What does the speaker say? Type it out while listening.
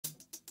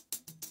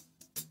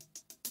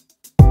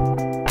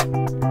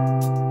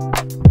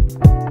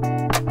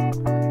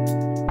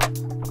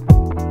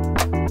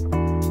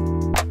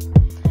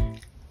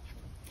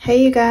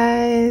Hey you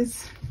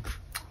guys,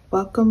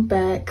 welcome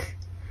back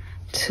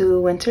to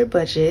Winter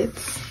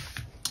Budgets.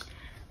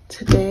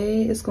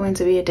 Today is going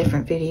to be a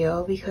different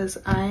video because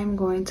I'm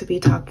going to be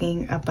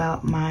talking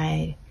about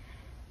my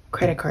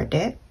credit card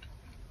debt.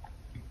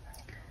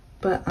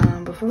 But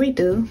before we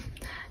do,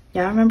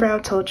 y'all remember I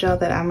told y'all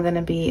that I'm going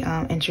to be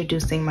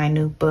introducing my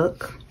new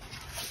book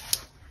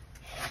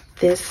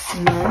this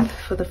month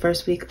for the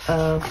first week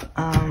of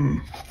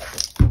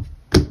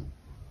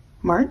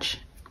March.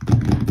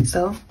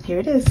 So here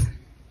it is.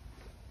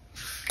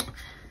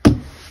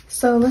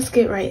 So let's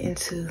get right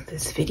into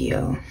this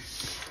video.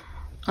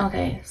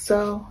 Okay,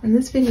 so in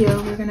this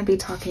video we're going to be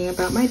talking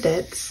about my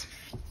debts,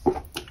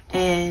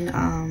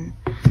 and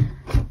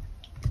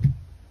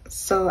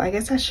so I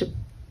guess I should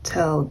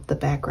tell the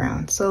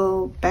background.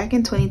 So back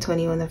in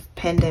 2020 when the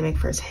pandemic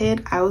first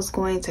hit, I was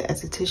going to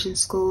esthetician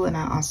school, and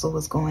I also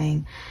was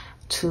going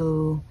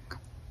to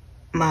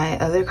my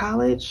other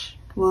college.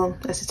 Well,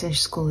 esthetician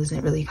school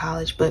isn't really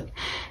college, but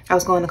I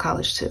was going to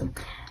college too.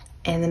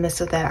 In the midst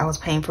of that, I was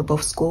paying for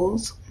both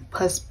schools,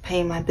 plus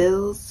paying my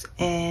bills.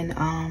 And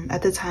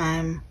at the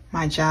time,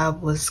 my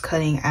job was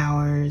cutting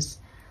hours,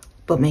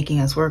 but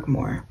making us work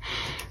more.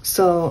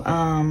 So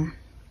I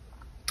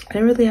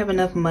didn't really have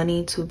enough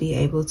money to be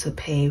able to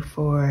pay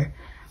for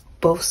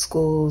both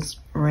schools,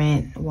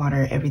 rent,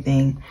 water,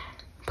 everything,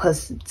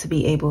 plus to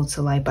be able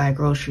to like buy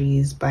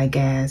groceries, buy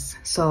gas.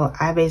 So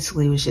I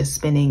basically was just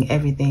spending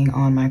everything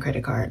on my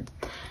credit card.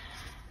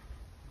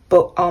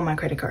 But all my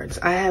credit cards.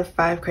 I have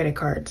 5 credit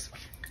cards.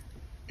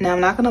 Now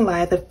I'm not gonna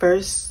lie, the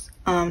first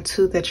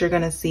 2 that you're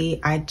gonna see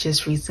I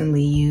just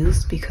recently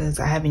used because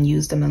I haven't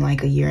used them in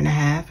like a year and a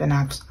half, and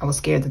I was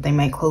scared that they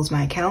might close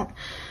my account.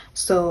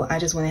 So I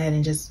just went ahead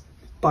and just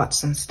bought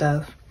some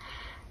stuff.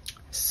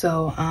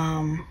 So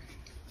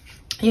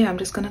yeah, I'm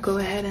just gonna go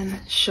ahead and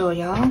show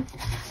y'all.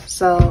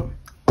 So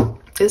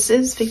this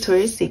is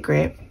Victoria's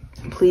Secret.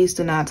 Please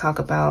do not talk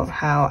about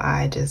how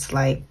I just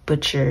like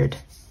butchered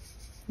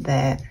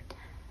that.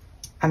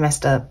 I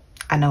messed up.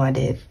 I know I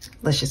did.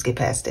 Let's just get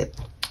past it.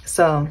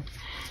 So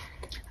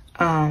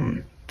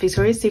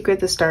Victoria's Secret,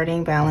 the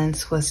starting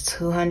balance was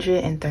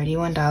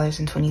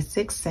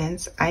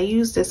 $231.26. I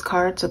used this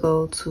card to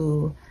go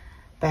to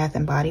Bath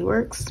and Body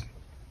Works,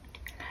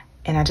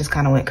 and I just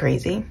kind of went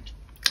crazy.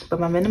 But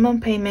my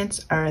minimum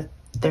payments are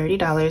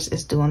 $30.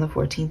 It's due on the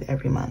 14th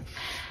every month.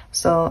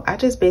 So I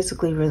just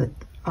basically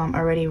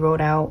already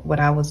wrote out what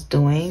I was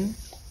doing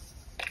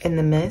in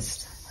the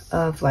midst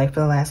of like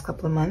for the last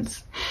couple of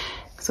months.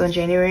 So in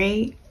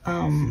January,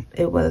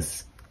 it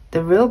was,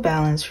 the real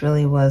balance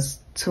really was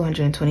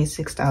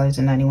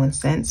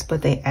 $226.91,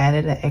 but they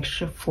added an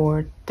extra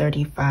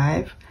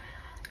 $435.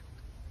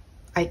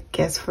 I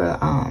guess for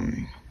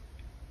I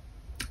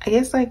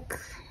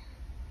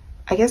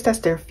guess that's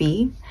their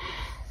fee.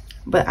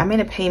 But I made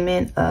a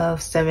payment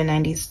of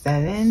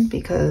 $797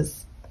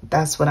 because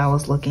that's what I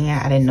was looking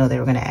at. I didn't know they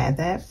were going to add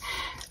that.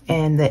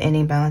 And the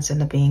ending balance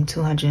ended up being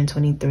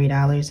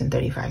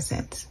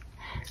 $223.35.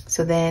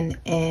 So then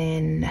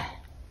in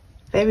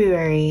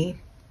February,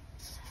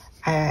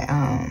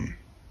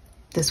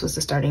 this was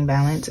the starting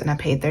balance, and I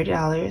paid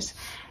 $30.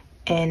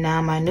 And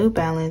now my new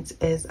balance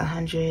is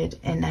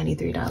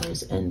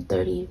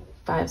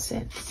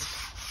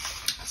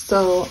 $193.35.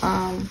 So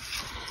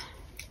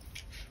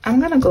I'm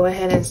gonna go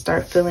ahead and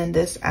start filling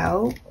this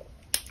out,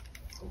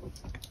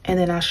 and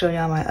then I'll show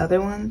y'all my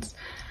other ones.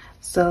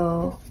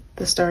 So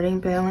the starting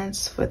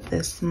balance for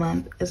this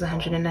month is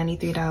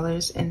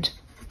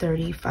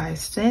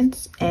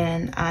 $193.35,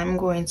 and I'm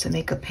going to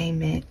make a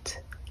payment.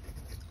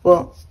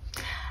 Well,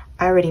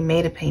 I already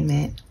made a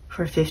payment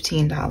for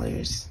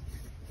 $15.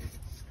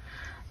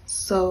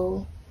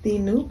 So the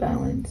new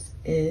balance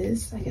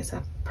is, I guess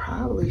I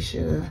probably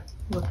should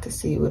look to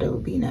see what it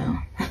would be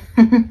now.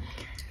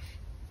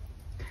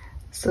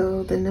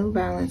 So the new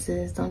balance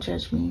is, don't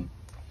judge me.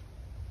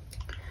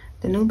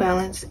 The new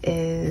balance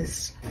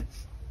is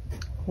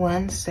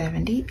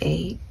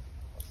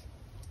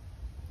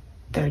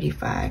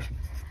 $178.35.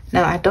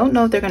 Now I don't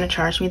know if they're gonna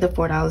charge me the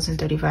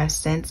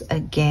 $4.35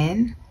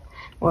 again,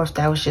 or if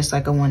that was just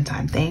like a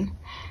one-time thing,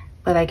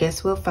 but I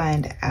guess we'll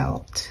find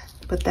out.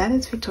 But that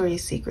is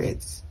Victoria's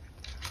Secrets.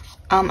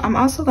 I'm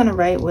also gonna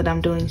write what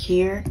I'm doing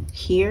here.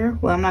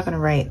 Well, I'm not gonna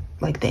write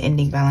like the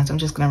ending balance. I'm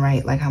just gonna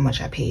write like how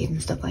much I paid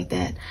and stuff like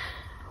that.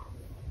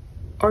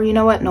 Or you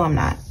know what? No, I'm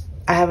not.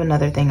 I have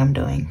another thing I'm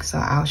doing, so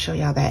I'll show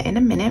y'all that in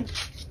a minute.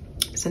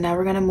 So now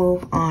we're gonna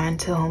move on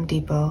to Home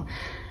Depot.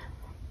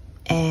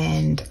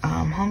 And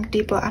Home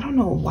Depot, I don't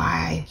know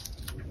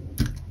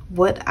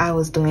what I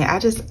was doing. I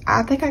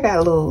think I got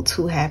a little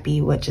too happy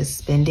with just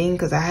spending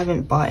because I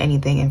haven't bought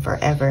anything in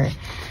forever.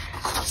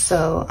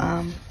 So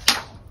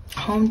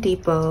Home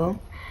Depot,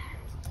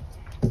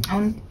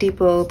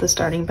 the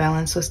starting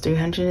balance was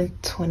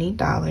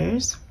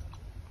 $320.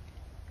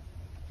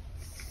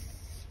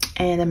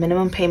 And the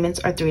minimum payments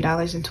are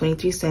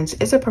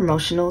 $3.23. It's a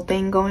promotional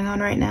thing going on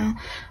right now,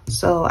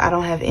 so I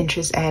don't have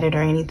interest added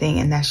or anything,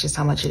 and that's just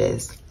how much it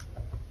is,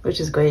 which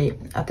is great.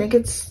 I think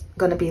it's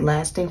gonna be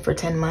lasting for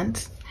 10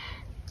 months,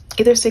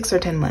 either 6 or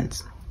 10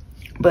 months.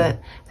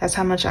 but that's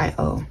how much I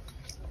owe.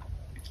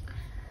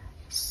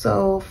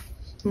 So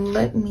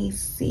let me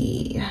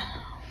see.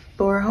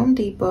 For Home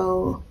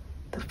Depot,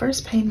 the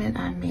first payment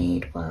I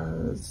made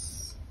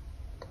was,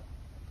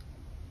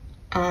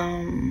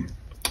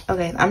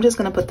 okay, I'm just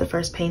gonna put the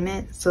first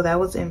payment. So that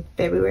was in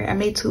February. I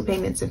made 2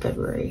 payments in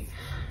February.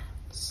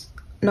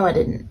 No, I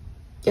didn't.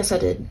 Yes, I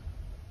did.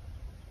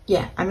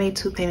 Yeah, I made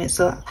 2 payments.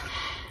 So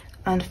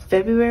on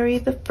February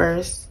the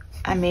 1st,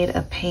 I made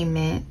a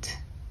payment.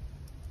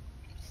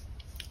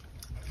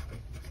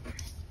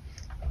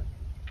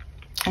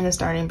 And the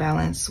starting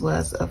balance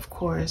was, of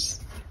course,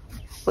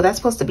 well, that's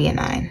supposed to be a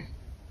 9.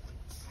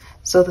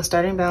 So the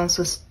starting balance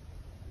was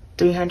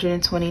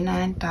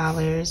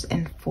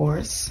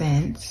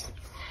 $329.04.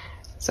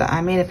 So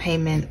I made a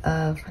payment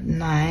of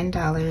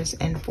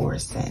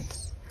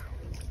 $9.04.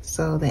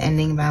 So the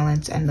ending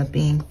balance ended up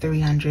being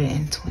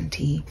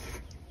 $320.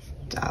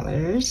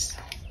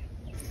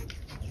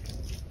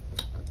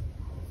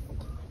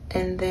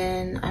 And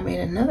then I made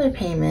another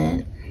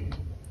payment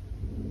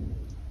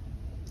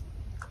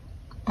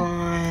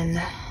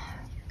on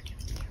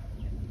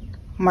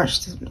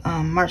March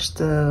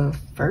the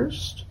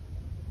 1st.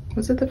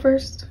 Was it the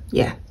 1st?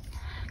 Yeah.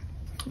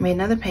 Made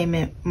another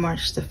payment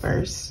March the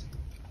 1st.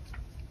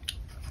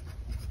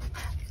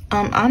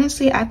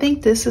 Honestly, I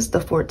think this is the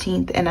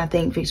 14th, and I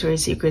think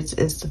Victoria's Secrets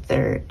is the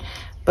 3rd.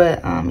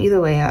 But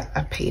either way,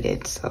 I paid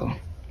it, so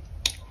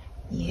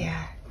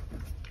yeah.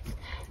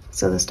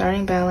 So the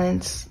starting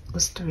balance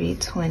was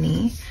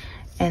 $320,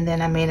 and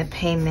then I made a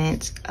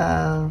payment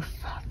of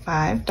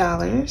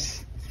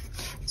 $5.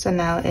 So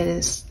now it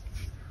is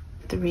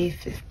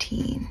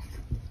 $315,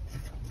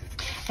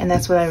 and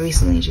that's what I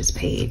recently just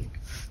paid.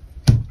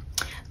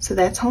 So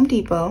that's Home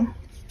Depot.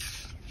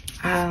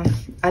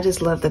 I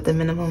just love that the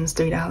minimum is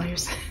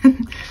 $3.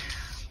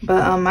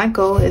 But my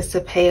goal is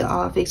to pay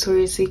off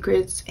Victoria's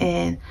Secrets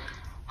and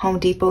Home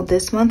Depot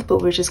this month,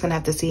 but we're just gonna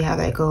have to see how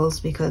that goes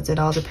because it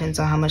all depends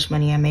on how much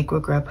money I make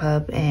with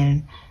Grubhub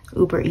and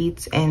Uber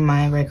Eats and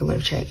my regular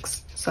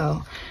checks.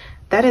 So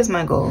that is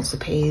my goal, to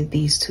pay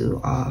these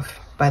 2 off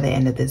by the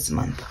end of this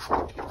month.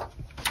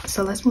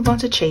 So let's move on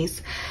to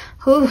Chase.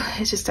 Whew,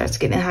 it just starts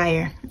getting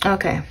higher.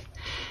 Okay,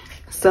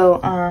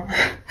 so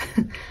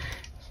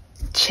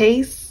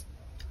Chase,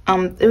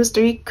 it was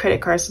 3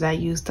 credit cards that I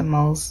used the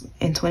most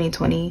in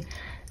 2020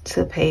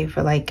 to pay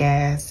for like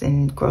gas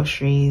and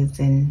groceries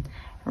and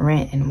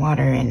rent and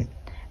water and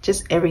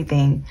just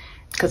everything,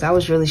 because I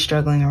was really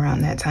struggling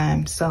around that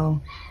time.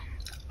 So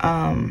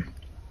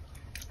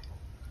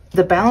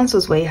the balance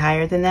was way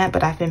higher than that,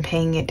 but I've been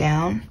paying it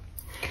down.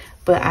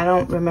 But I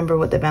don't remember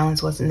what the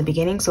balance was in the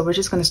beginning, so we're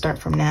just gonna start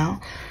from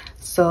now.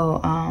 So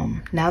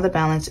now the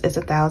balance is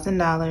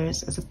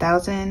 $1,000. It's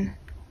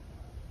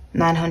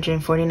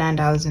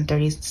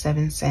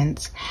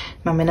 $1,949.37.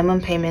 My minimum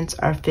payments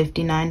are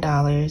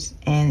 $59,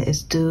 and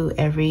it's due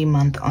every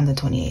month on the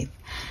 28th.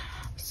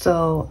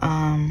 So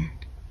I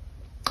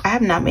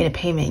have not made a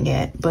payment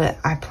yet, but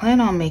I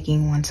plan on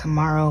making one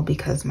tomorrow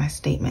because my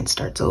statement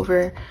starts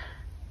over.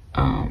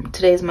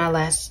 Today's my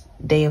last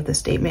day of the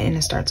statement and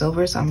it starts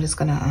over, so I'm just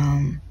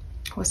gonna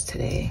what's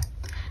today?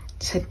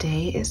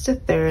 Today is the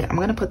 3rd. I'm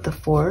gonna put the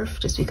 4th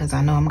just because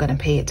I know I'm gonna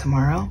pay it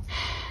tomorrow.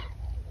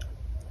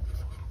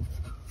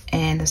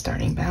 And the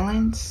starting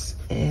balance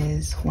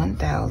is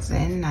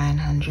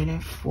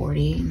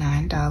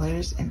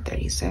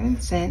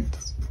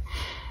 $1,949.37.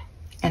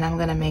 And I'm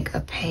gonna make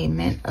a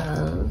payment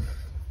of,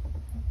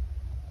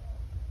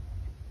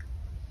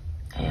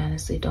 I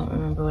honestly don't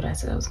remember what I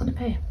said I was gonna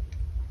pay.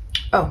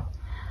 Oh,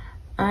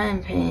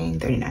 I'm paying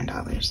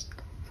 $39.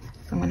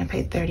 So I'm gonna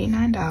pay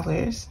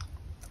 $39.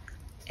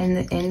 And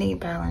the ending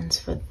balance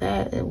for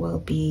that, it will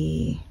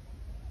be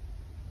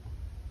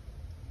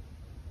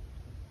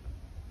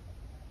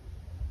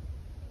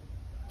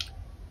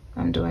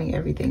I'm doing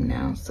everything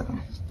now, so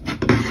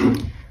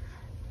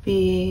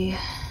be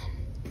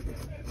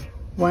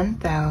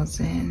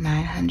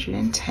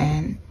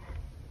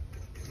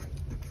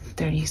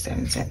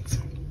 $1,910.37.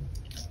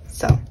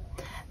 So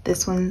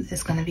this one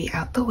is gonna be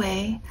out the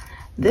way.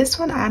 This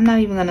one, I'm not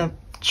even gonna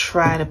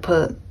try to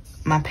put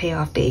my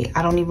payoff date.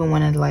 I don't even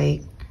wanna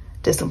like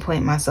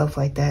disappoint myself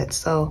like that.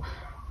 So,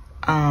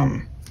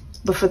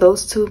 but for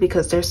those 2,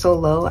 because they're so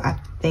low, I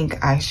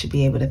think I should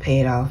be able to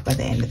pay it off by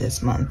the end of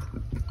this month.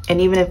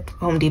 And even if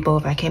Home Depot,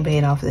 if I can't pay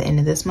it off at the end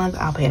of this month,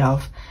 I'll pay it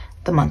off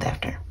the month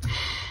after.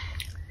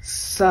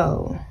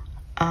 So,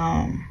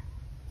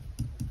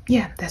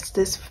 yeah,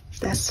 that's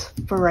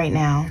for right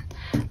now.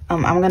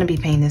 I'm gonna be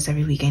paying this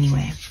every week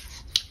anyway.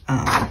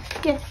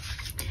 Yeah.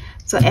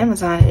 So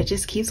Amazon, it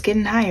just keeps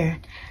getting higher.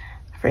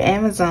 For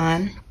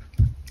Amazon,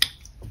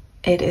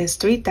 it is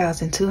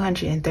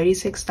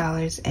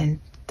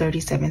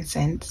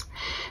 $3,236.37.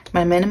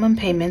 My minimum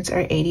payments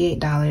are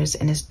 $88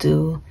 and it's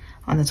due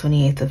on the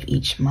 28th of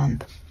each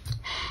month.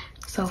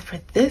 So for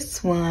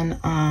this one,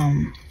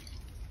 I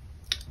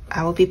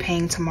will be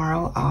paying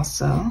tomorrow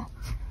also.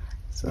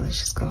 So let's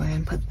just go ahead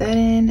and put that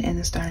in, and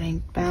the starting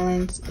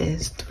balance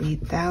is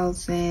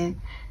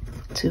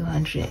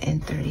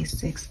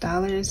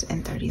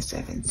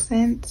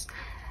 $3,236.37.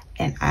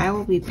 And I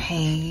will be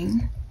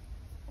paying,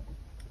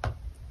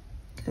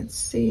 let's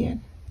see,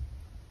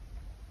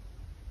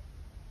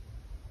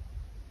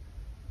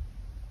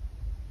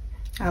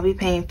 I'll be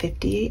paying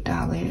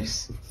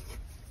 $58.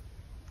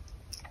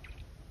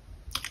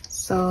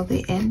 So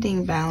the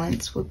ending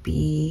balance will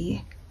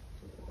be,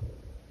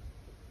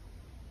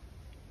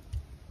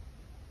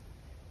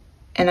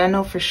 and I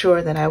know for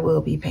sure that I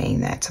will be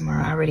paying that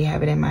tomorrow. I already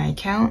have it in my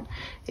account.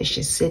 It's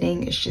just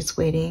sitting, it's just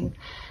waiting.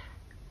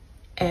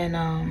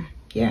 And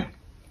yeah,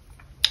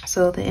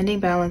 so the ending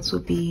balance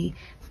will be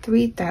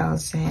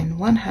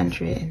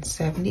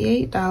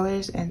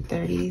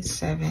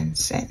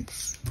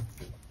 $3,178.37.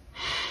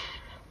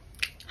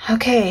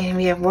 Okay, and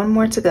we have one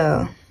more to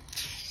go.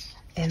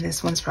 And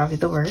this one's probably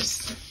the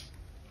worst.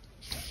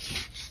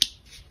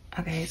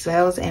 Okay, so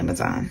that was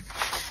Amazon.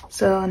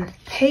 So on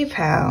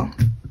PayPal,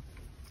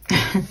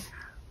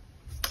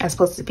 that's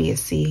supposed to be a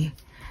C.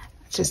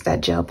 It's just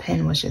that gel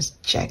pen was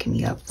just jacking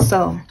me up.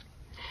 So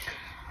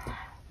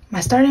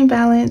my starting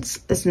balance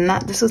is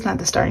not, this was not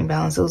the starting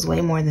balance. It was way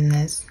more than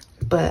this,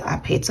 but I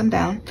paid some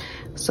down.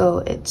 So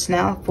it's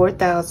now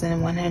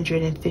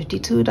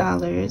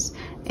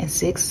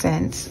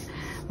 $4,152.06.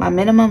 My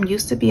minimum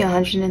used to be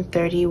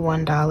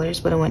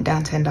 $131, but it went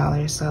down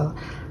 $10. So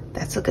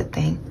that's a good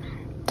thing.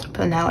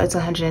 But now it's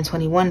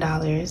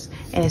 $121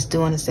 and it's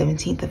due on the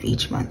 17th of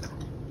each month.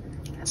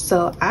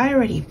 So I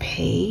already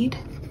paid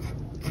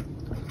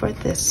for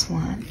this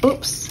one.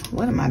 Oops,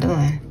 what am I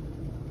doing?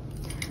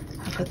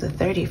 I put the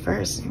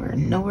 31st. We're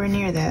nowhere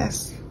near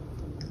this.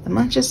 The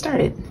month just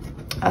started.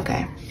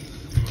 Okay,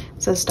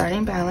 so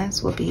starting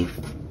balance will be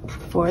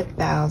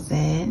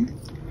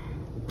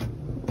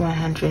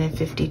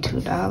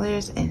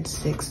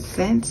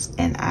 $4,152.06,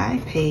 and I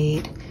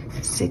paid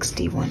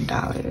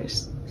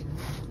 $61.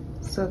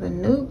 So the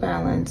new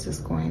balance is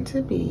going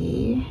to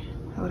be,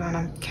 hold on,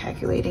 I'm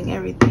calculating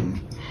everything.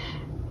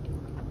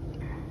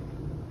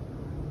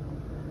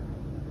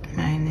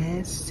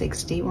 Minus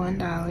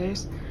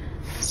 $61.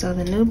 So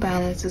the new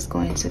balance is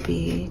going to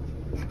be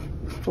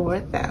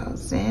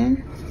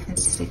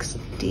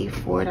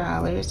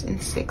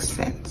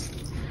 $4,064.06.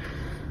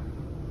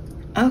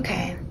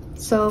 Okay,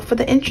 so for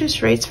the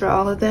interest rates for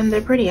all of them,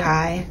 they're pretty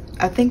high.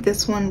 I think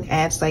this one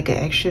adds like an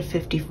extra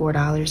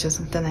 $54 or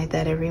something like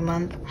that every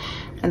month.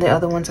 And the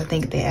other ones, I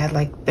think they add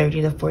like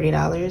 $30 to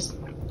 $40,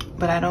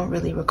 but I don't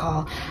really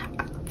recall.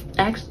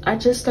 I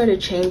just started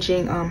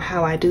changing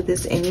how I do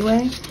this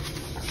anyway.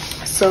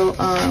 So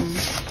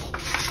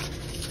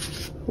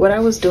what I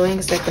was doing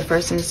is like the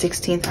 1st and the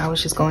 16th, I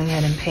was just going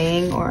ahead and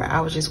paying, or I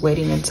was just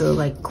waiting until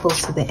like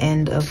close to the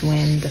end of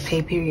when the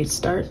pay period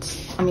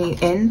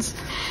ends.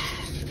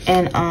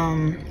 And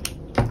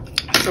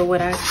so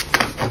what I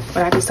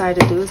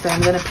decided to do is that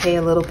I'm gonna pay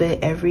a little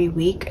bit every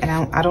week, and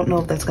I don't know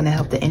if that's gonna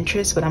help the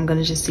interest, but I'm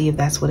gonna just see if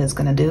that's what it's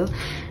gonna do.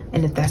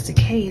 And if that's the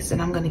case,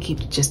 then I'm gonna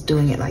keep just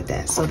doing it like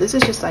that. So this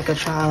is just like a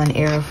trial and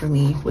error for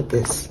me with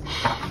this.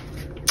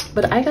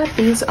 But I got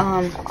these,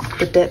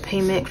 the debt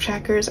payment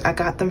trackers. I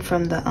got them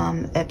from the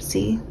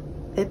Etsy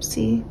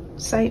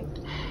site,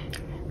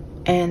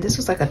 and this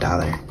was like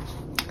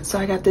 $1. So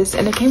I got this,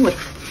 and it came with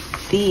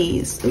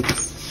these.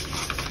 Oops.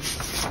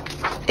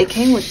 It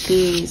came with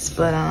these,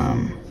 but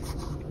I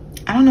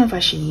don't know if I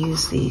should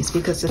use these,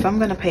 because if I'm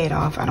gonna pay it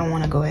off, I don't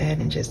want to go ahead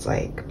and just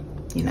like,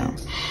 you know.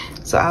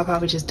 So I'll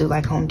probably just do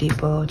like Home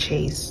Depot,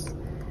 Chase,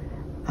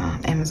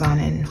 Amazon,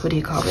 and what do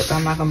you call it? But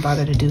I'm not gonna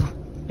bother to do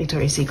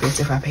Victoria's Secrets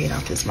if I pay it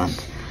off this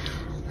month.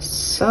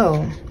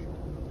 So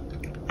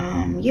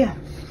yeah,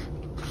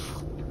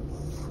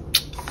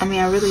 I mean,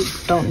 I really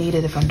don't need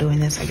it if I'm doing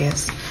this, I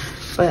guess.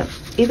 But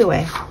either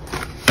way,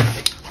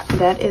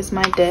 that is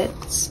my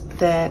debts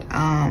that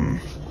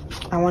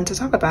I want to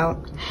talk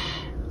about.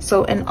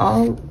 So in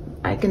all,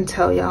 I can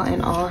tell y'all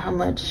in all how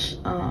much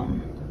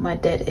my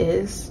debt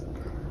is,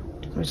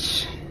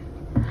 which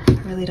I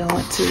really don't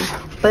want to,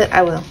 but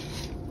I will.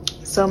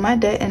 So my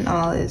debt in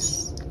all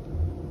is,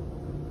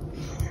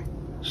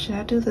 should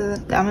I do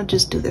the, I'm gonna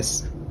just do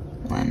this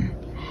one.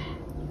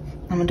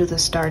 I'm gonna do the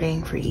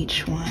starting for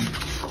each one.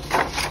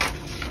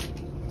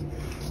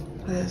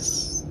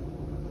 Plus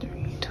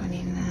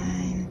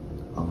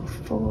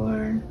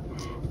 329.04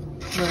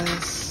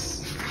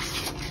 plus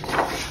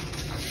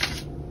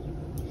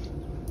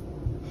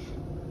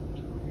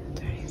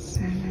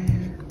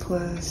 37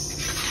 plus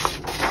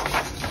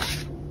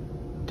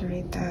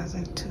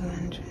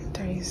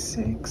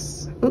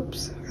 3,236.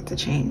 Oops, I got to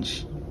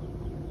change.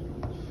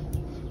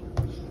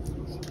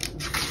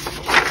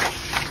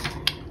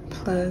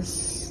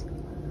 Plus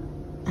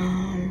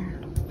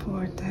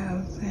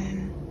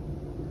 4,000.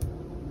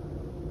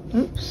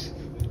 Oops,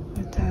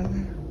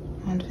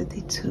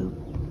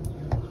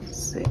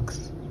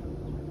 4,152.6.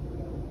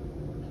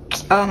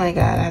 Oh my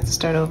god, I have to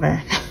start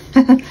over.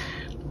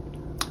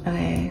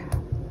 Okay,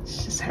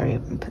 let's just hurry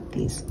up and put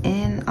these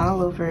in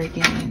all over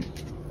again.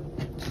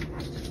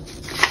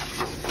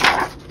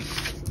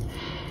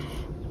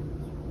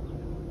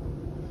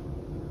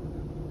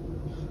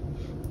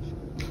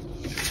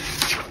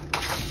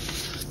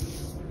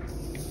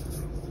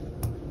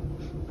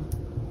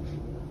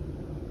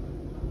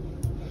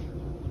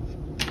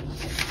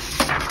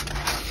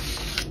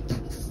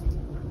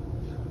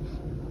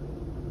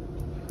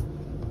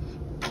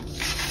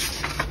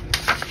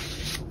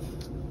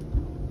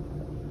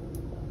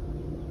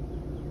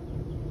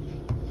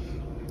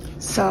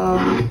 So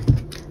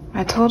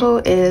my total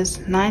is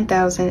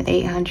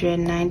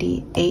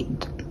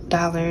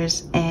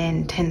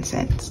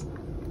 $9,898.10.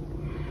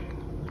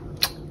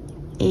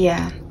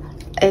 Yeah,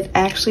 it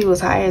actually was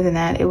higher than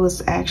that. It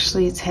was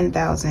actually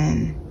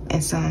 10,000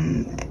 and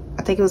some.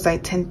 I think it was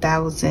like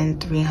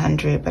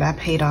 10,300, but I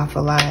paid off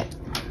a lot.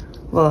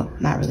 Well,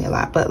 not really a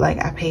lot, but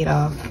like I paid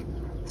off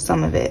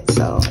some of it,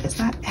 so it's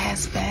not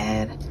as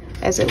bad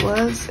as it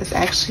was. It's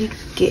actually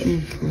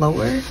getting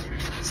lower,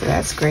 so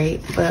that's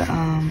great. But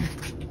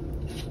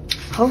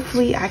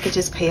hopefully I could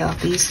just pay off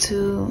these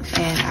two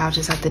and I'll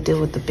just have to deal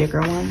with the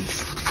bigger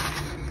ones.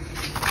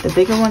 The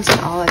bigger ones in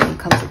all I think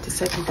comes up to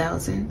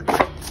 7,000.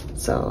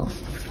 So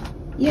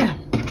yeah,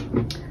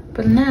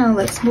 but now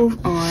let's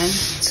move on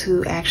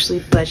to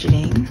actually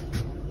budgeting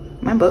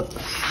my book.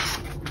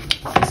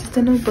 This is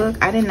the new book.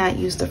 I did not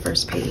use the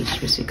first page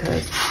just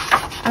because,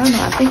 I don't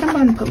know, I think I'm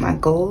going to put my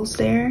goals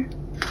there.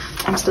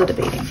 I'm still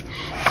debating.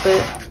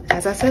 But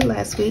as I said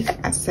last week,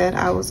 I said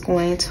I was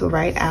going to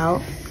write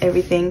out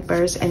everything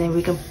first and then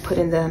we can put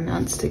in the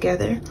amounts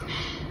together.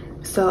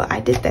 So I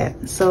did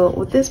that. So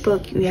with this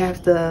book, you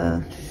have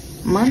the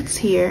months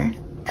here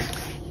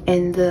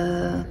and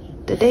the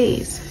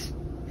days.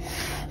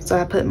 So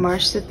I put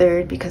March the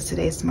 3rd because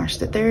today's March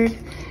the 3rd.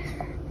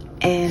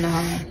 And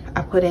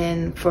I put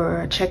in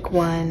for check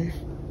 1,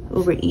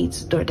 Uber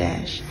Eats,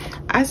 DoorDash.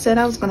 I said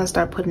I was gonna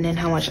start putting in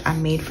how much I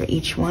made for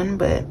each one,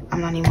 but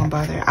I'm not even gonna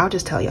bother. I'll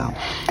just tell y'all.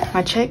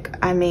 My check,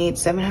 I made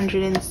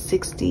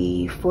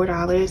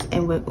 $764,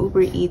 and with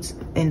Uber Eats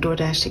and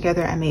DoorDash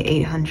together, I made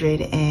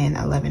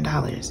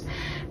 $811.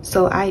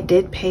 So I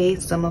did pay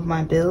some of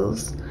my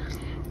bills.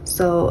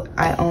 So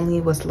I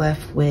only was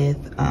left with,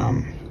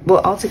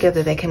 well,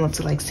 altogether they came up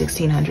to like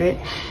 $1,600.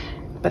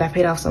 But I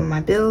paid off some of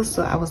my bills,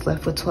 so I was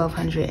left with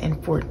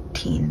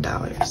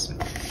 $1,214.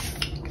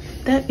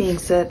 That being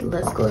said,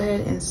 let's go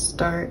ahead and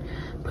start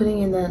putting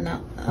in the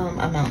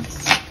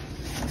amounts.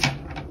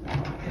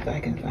 If I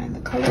can find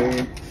the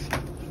color.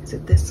 Is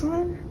it this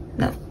one?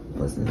 No, it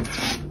wasn't this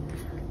one.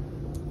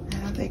 I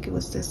don't think it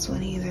was this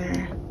one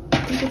either. I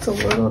think it's a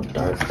little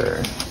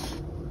darker. I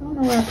don't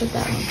know where I put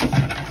that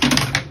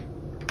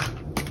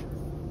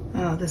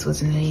one. Oh, this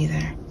wasn't it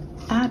either.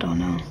 I don't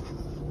know.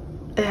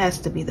 It has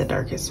to be the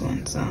darkest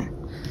one, so I'll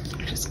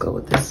just go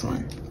with this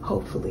one.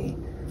 Hopefully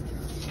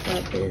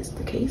that is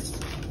the case.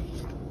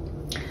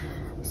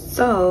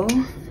 So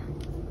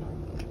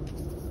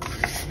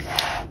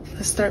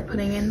let's start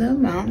putting in the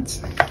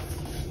amounts.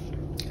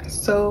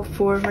 So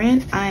for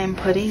rent, I am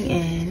putting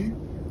in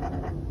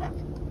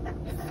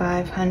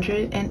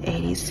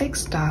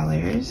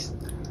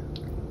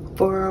 $586.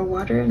 For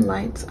water and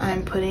lights,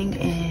 I'm putting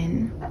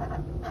in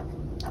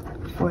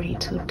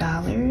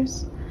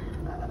 $42.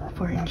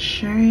 For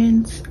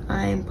insurance,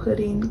 I'm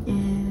putting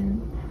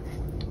in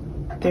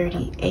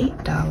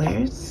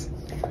 $38.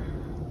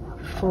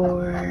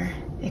 For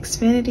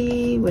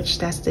Xfinity, which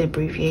that's the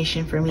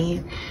abbreviation for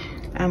me,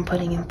 I'm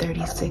putting in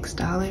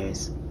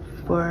 $36.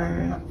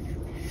 For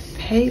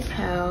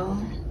PayPal,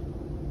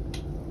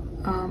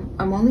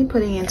 I'm only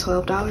putting in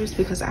 $12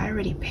 because I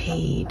already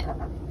paid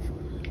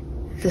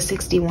the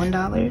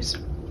 $61.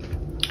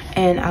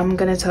 And I'm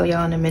gonna tell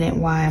y'all in a minute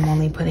why I'm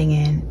only putting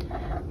in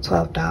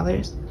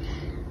 $12.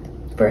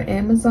 For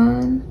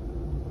Amazon,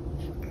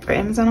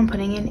 I'm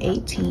putting in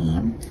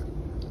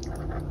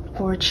 $18.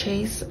 For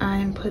Chase,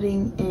 I'm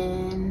putting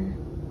in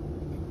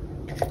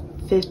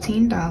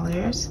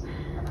 $15.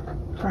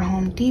 For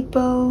Home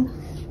Depot,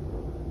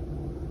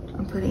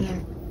 I'm putting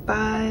in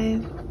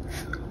 $5.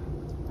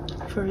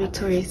 For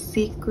Victoria's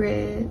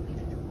Secret,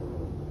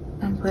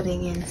 I'm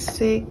putting in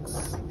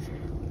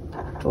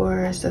 $6.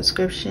 For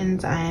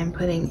subscriptions, I am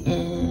putting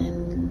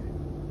in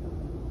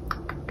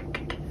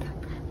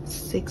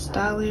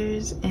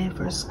 $6. And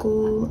for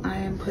school, I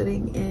am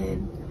putting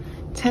in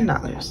 $10. I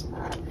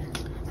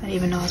didn't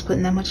even know I was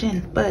putting that much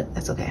in, but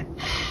that's okay.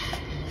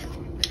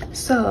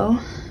 So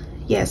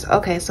yes,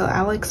 okay, so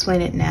I will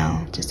explain it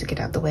now just to get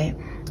out the way.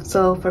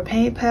 So for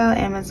PayPal,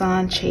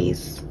 Amazon,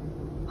 Chase,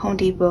 Home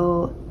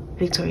Depot,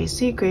 Victoria's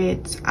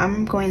Secret,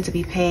 I'm going to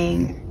be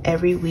paying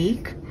every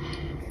week.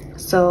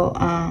 So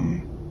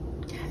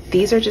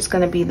these are just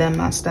going to be the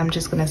amounts that I'm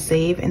just going to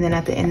save, and then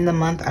at the end of the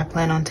month I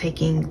plan on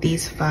taking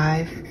these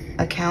 5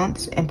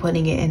 accounts and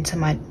putting it into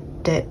my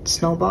debt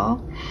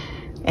snowball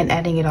and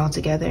adding it all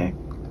together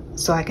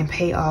so I can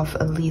pay off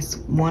at least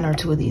 1 or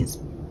 2 of these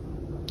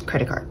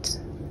credit cards.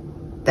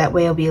 That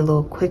way it'll be a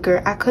little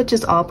quicker. I could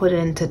just all put it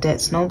into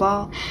debt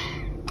snowball,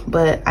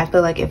 but I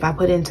feel like if I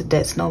put it into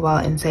debt snowball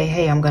and say,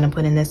 hey, I'm gonna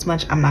put in this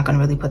much, I'm not gonna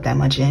really put that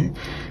much in.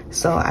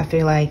 So I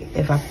feel like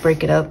if I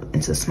break it up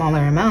into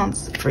smaller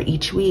amounts for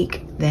each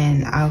week,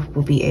 then I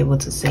will be able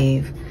to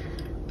save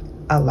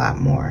a lot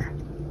more.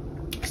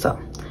 So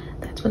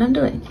that's what I'm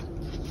doing.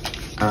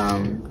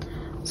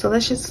 So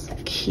let's just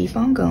keep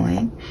on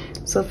going.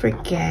 So for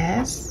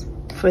gas,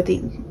 for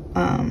the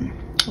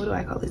what do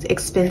I call these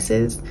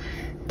expenses,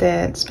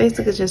 that's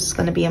basically just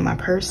going to be in my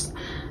purse.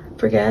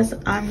 For gas,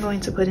 I'm going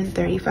to put in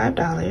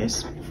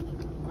 $35.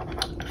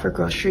 For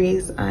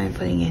groceries, I'm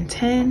putting in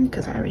 $10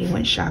 because I already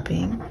went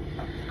shopping.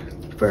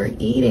 for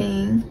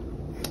eating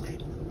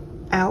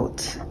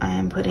out, I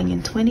am putting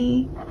in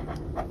 20.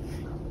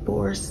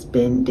 For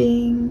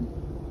spending,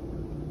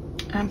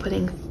 I'm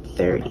putting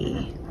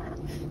 30.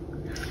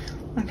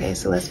 Okay,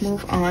 so let's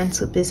move on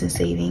to business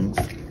savings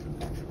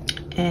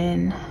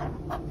and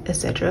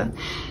etc.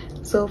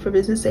 So for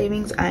business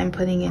savings, I'm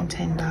putting in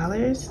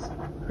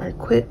 $10. For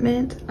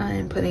equipment,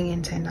 I'm putting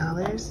in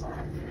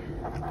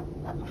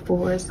 $10.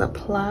 For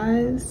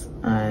supplies,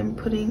 I'm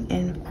putting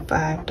in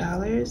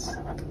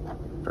 $5.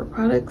 For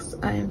products,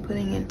 I'm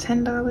putting in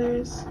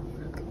 $10.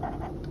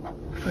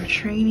 For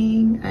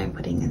training, I'm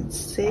putting in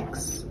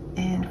 $6.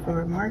 And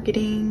for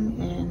marketing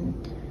and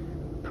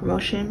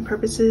promotion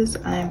purposes,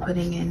 I'm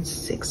putting in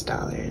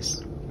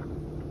 $6.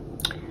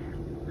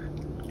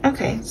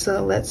 Okay,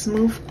 so let's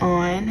move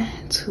on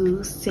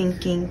to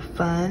sinking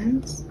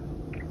funds.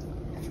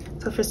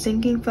 So for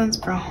sinking funds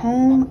for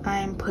home,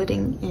 I'm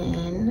putting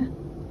in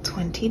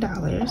 $20.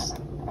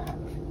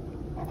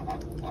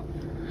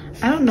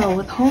 I don't know,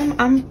 with home,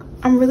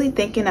 I'm really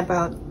thinking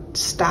about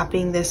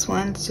stopping this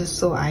one just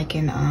so I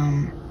can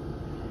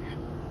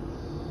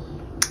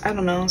I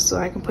don't know, so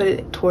I can put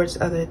it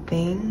towards other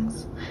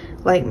things.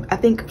 Like, I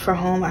think for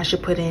home I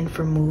should put in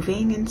for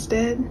moving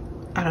instead.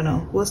 I don't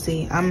know, we'll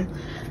see. I'm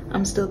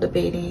still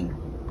debating.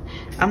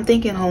 I'm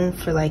thinking home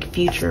for like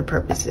future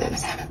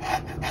purposes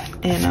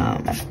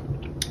and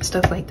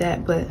stuff like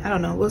that, but I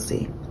don't know, we'll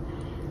see.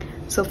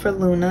 So for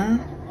Luna,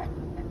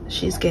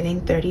 she's getting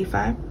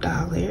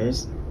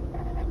 $35.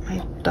 My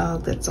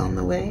dog that's on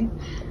the way.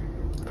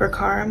 For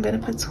car, I'm gonna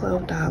put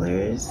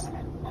 $12.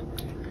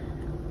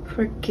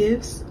 For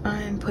gifts,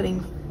 I'm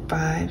putting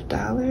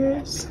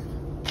 $5.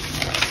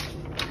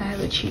 I have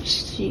a cheat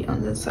sheet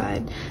on the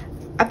side.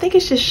 I think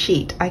it's just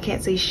sheet. I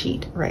can't say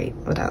sheet right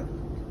without,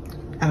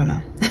 I don't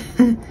know.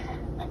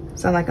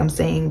 Sound like I'm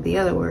saying the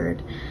other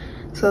word.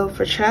 So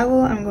for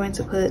travel, I'm going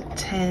to put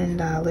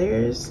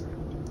 $10.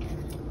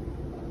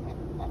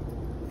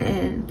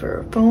 And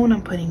for a phone,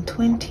 I'm putting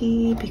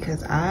 $20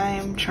 because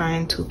I'm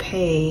trying to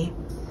pay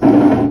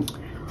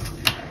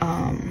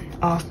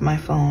off my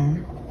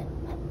phone.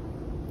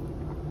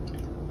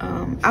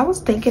 I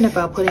was thinking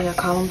about putting a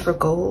column for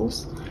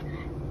goals,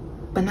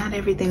 but not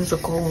everything's a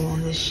goal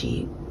on this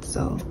sheet,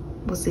 so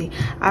we'll see.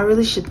 I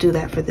really should do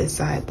that for this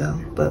side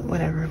though, but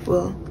whatever,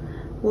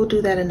 we'll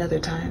do that another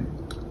time.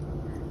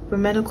 For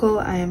medical,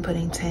 I am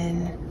putting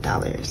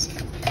 $10.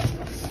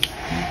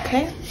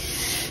 Okay,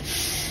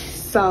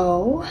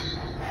 so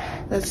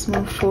let's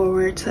move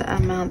forward to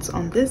amounts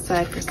on this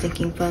side for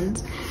sinking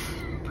funds.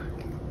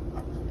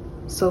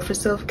 So for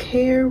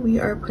self-care, we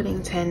are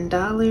putting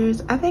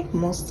 $10. I think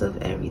most of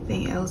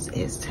everything else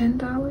is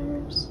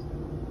 $10.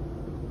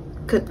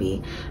 Could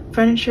be.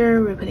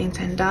 Furniture, we're putting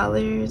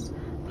 $10.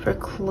 For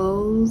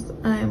clothes,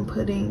 I'm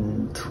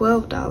putting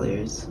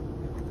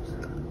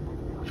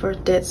 $12. For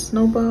debt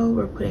snowball,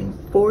 we're putting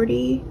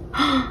 $40.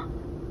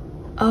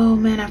 Oh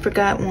man, I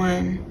forgot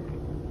one.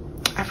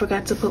 I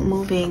forgot to put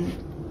moving.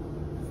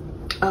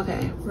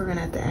 Okay, we're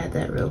gonna have to add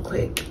that real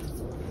quick.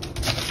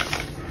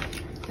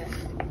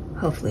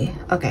 Hopefully.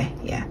 Okay,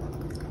 yeah.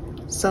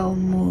 So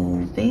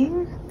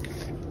moving.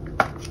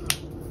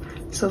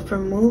 So for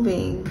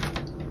moving,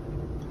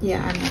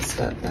 yeah, I messed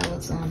up. That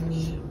was on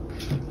me.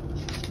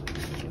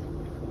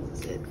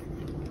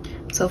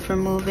 So for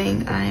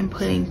moving, I'm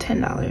putting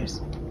 $10.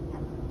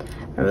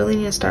 I really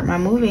need to start my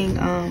moving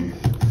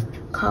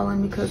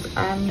column because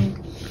I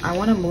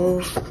want to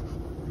move.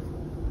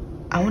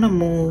 I want to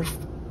move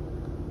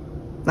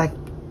like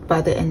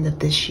by the end of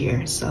this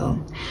year.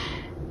 So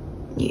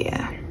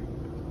yeah.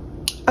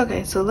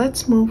 Okay, so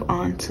let's move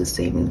on to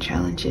saving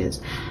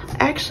challenges.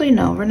 Actually,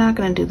 no, we're not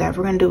gonna do that.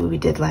 We're gonna do what we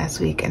did last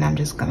week, and I'm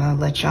just gonna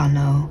let y'all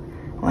know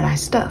when I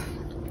stuff.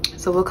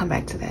 So we'll come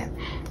back to that.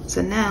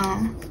 So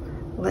now,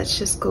 let's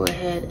just go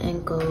ahead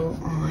and go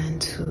on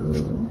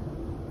to,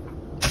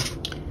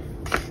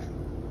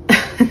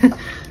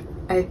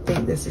 I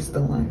think this is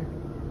the one.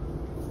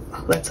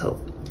 Let's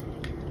hope.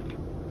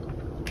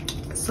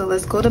 So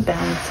let's go to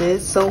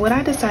balances. So what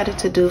I decided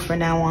to do for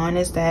now on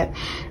is that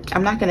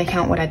I'm not gonna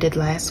count what I did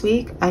last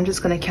week. I'm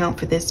just gonna count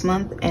for this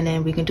month, and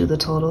then we can do the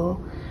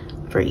total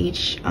for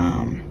each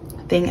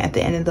thing at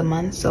the end of the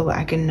month so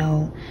I can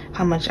know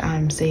how much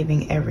I'm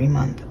saving every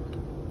month.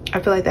 I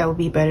feel like that would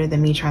be better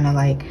than me trying to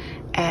like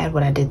add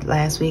what I did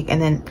last week,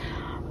 and then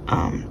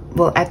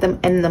well, at the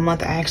end of the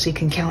month I actually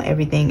can count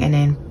everything and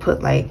then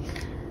put like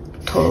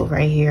total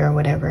right here or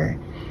whatever.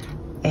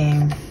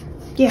 And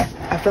yeah,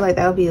 I feel like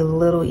that would be a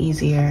little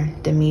easier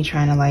than me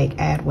trying to like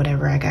add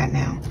whatever I got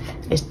now.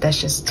 That's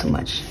just too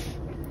much.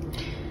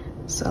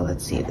 So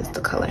let's see if it's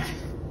the color.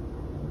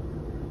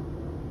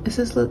 Does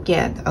this look,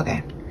 yeah,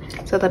 okay.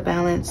 So the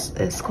balance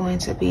is going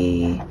to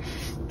be,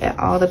 yeah,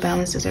 all the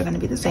balances are going to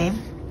be the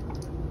same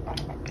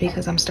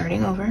because I'm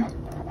starting over.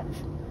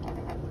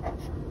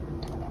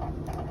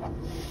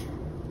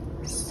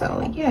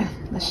 So yeah,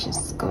 let's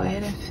just go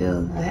ahead and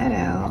fill that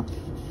out.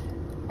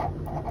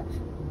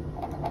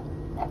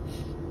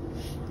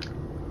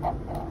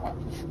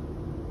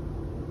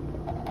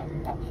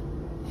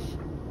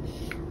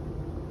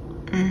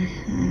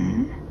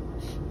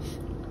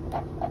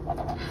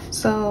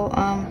 So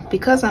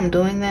because I'm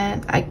doing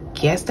that, I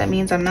guess that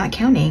means I'm not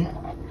counting.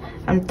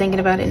 I'm thinking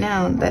about it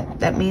now.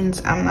 That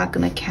means I'm not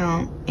gonna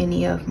count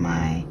any of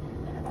my,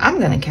 I'm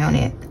gonna count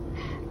it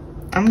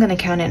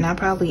and I'll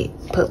probably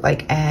put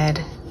like add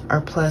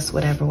or plus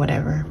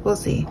whatever. We'll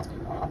see.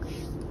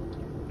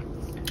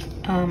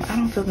 I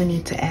don't feel the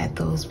need to add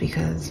those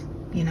because,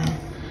 you know,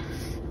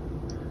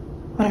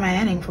 what am I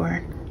adding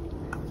for?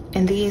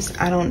 And these,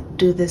 I don't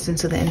do this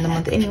until the end of the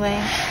month anyway.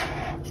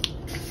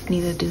 I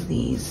need to do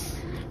these.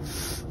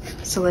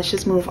 So let's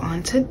just move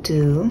on to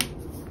do.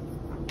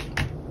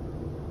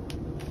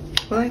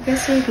 Well, I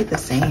guess it would be the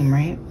same,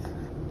 right?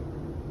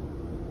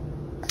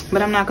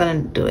 But I'm not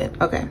gonna do it.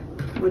 Okay,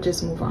 we'll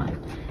just move on.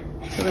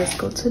 So let's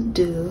go to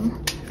do.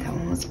 That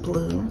one was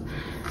blue.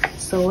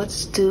 So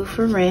what's due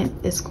for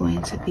rent is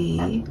going to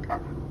be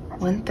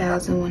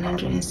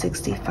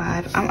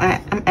 $1,165. I'm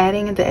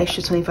adding the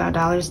extra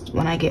 $25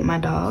 when I get my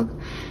dog.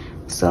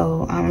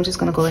 So I'm just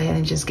gonna go ahead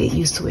and just get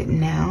used to it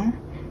now.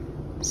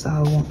 So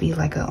it won't be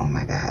like a, oh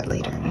my God,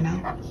 later, you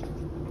know?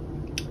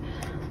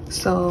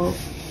 So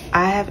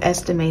I have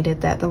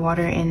estimated that the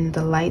water and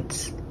the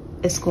lights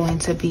is going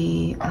to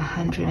be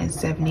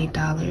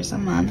 $170 a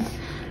month.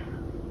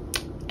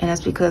 And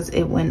that's because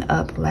it went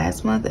up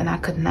last month and I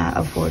could not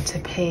afford to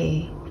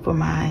pay for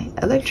my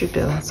electric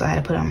bill. So I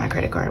had to put it on my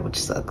credit card, which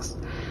sucks,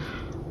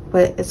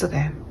 but it's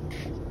okay.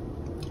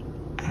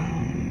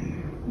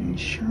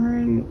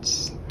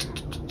 Insurance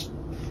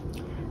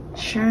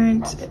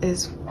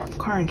is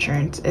car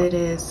insurance. It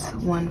is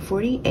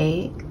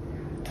 $148.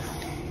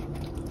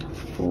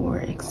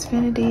 For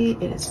Xfinity,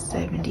 it is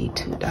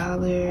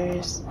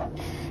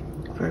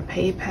 $72. For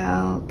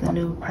PayPal, the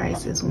new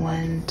price is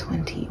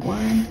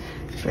 $121.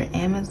 For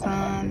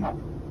Amazon,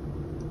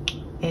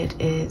 it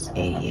is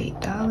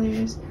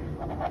 $88.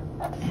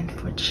 And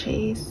for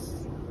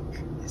Chase,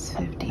 it's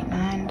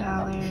 $59.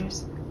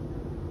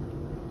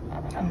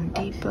 Home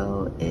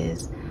Depot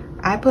is,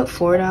 I put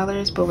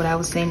 $4, but what I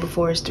was saying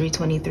before is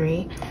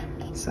 $323.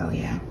 So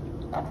yeah.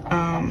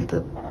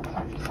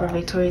 For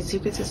Victoria's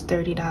Secrets is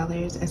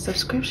 $30. And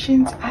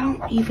subscriptions, I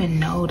don't even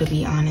know, to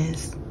be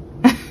honest.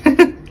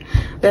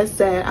 That's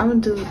sad.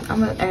 I'm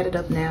gonna add it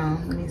up now.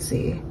 Let me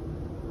see.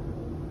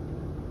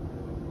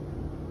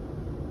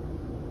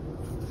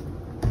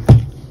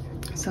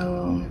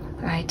 So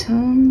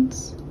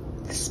iTunes,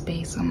 the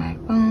space on my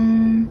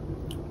phone,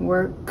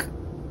 work.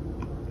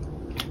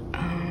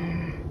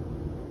 I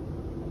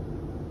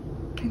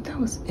think that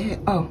was it.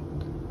 Oh,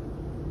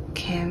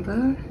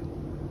 Canva.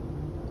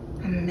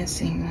 I'm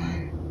missing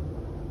one.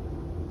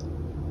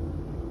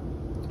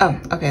 Oh,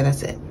 okay,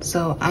 that's it.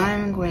 So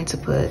I'm going to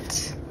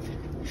put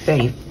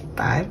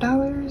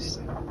 $35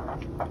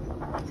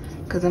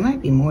 because it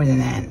might be more than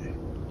that,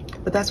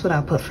 but that's what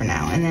I'll put for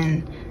now. And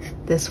then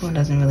this one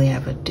doesn't really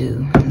have a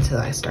due until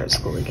I start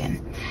school again.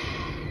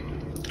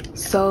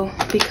 So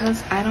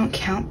because I don't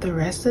count the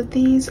rest of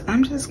these,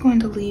 I'm just going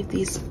to leave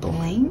these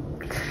blank.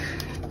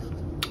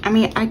 I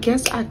mean, I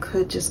guess I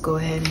could just go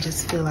ahead and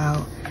just fill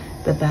out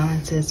the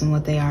balances and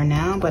what they are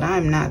now, but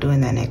I'm not doing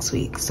that next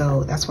week.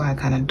 So that's why I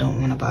kind of don't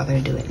want to bother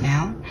to do it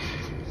now.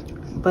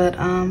 But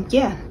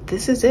yeah,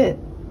 this is it.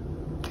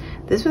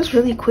 This was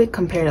really quick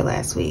compared to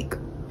last week.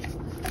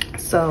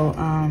 So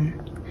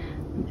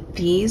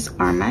these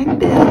are my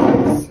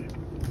bills.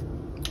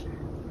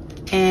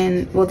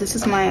 And well, this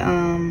is my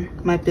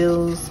my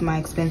bills, my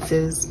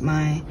expenses,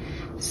 my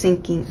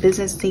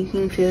business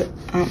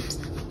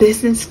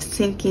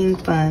sinking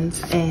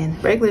funds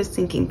and regular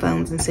sinking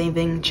funds and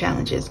saving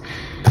challenges.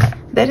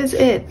 That is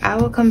it. I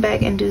will come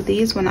back and do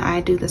these when I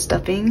do the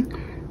stuffing.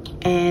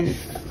 And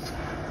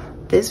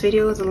this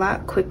video is a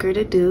lot quicker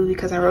to do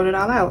because I wrote it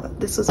all out.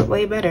 This was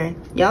way better.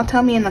 Y'all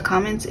tell me in the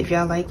comments if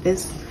y'all like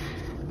this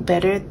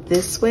better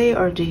this way,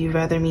 or do you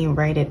rather me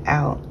write it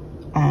out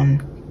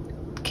on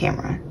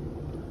camera?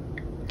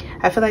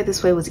 I feel like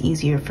this way was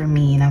easier for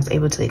me and I was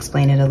able to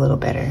explain it a little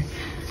better.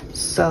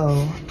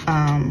 So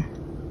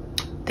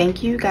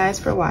thank you guys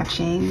for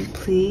watching.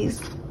 Please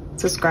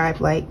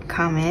subscribe, like,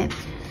 comment,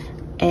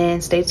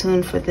 and stay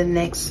tuned for the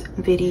next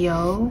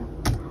video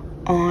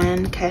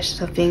on cash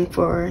stuffing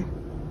for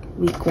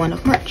week 1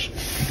 of March.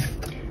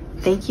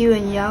 Thank you,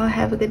 and y'all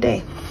have a good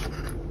day.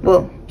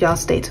 Well, y'all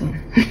stay tuned.